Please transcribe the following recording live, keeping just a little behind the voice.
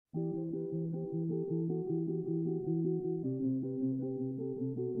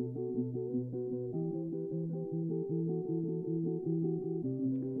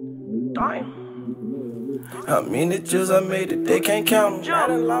How many Jews I made that they can't count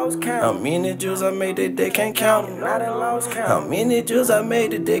them? How many Jews I made that they can't count them? How many Jews I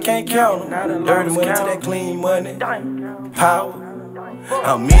made that they can't count them? Dirty money to that clean money. Power.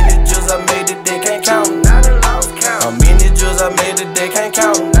 How many Jews I made that they can't count them? How many Jews I made that they can't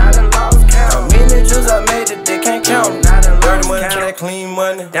count them? How many Jews I made that they can't count them? Dirty money to that clean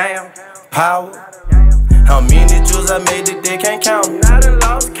money. Power. How many Jews I made that they can't count them?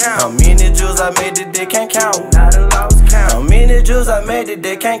 How many Jews I made that they can't count them? How many Jews I made that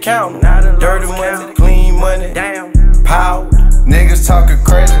they can't count them? Dirty money, clean money, power. Niggas talking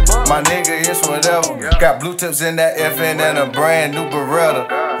crazy, my nigga is whatever. Got blue tips in that FN and a brand new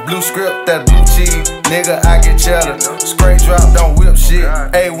Beretta. Blue script, that blue cheese, nigga, I get cheddar. Straight drop, don't whip shit.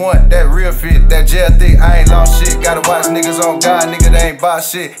 A1, that real fit, that gel thick, I ain't lost shit. Gotta watch niggas on God, nigga, they ain't boss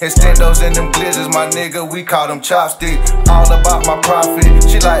shit. Extendos in them glizzies, my nigga, we call them chopsticks. All about my profit,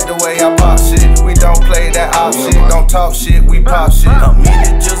 she like the way I pop shit. We don't play that off shit, don't talk shit, we pop shit. How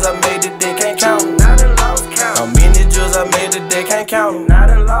many Jews I made that they can't count them? How many Jews I made that they can't count them?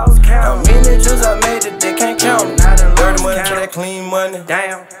 How many Jews I made that they can't count them? Dirty money to that clean money.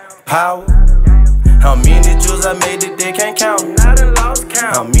 Power. How many Jews I made that they can't count them?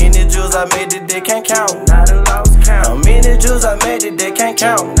 How many Jews I made that they can't count them? How many Jews I made that they can't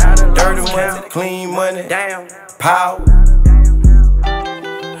count them? Dirty money, clean money. Power.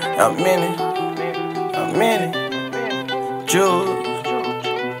 How many Jews?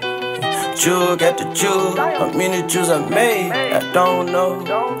 Jew got the Jew. How many Jews I made? I don't know.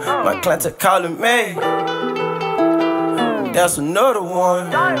 My clients are calling me. That's another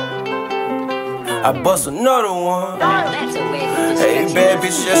one. I bust another one. Hey, bad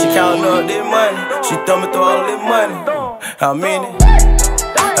bitch, yeah, she counting up this money. She thumbing through all this money. How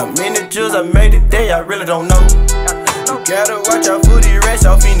many Jews I made today? I really don't know. You gotta watch out for these rats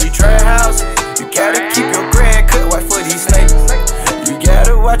off in these trap houses. You gotta keep your grad cut white for these snakes. You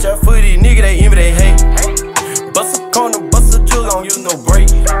gotta watch out for these niggas, they envy, they hate. Bust a corner, bust a jewel, don't use no break.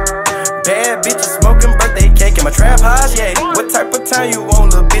 Bad bitches smoking birthday cake in my trap house, yeah. What type of time you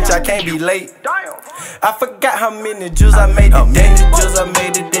want, little bitch? I can't be late. I forgot how many Jews I made today. How many Jews I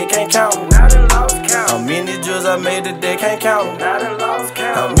made that they can't count them? How many Jews I made that they can't count them?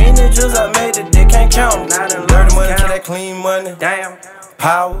 How many Jews I made that they can't count them? Dirty money to that clean money.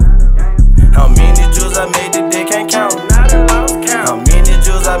 Power. How many Jews I made that they can't count them? How many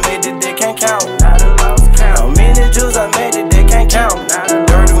Jews I made that they can't count them? How many Jews I made that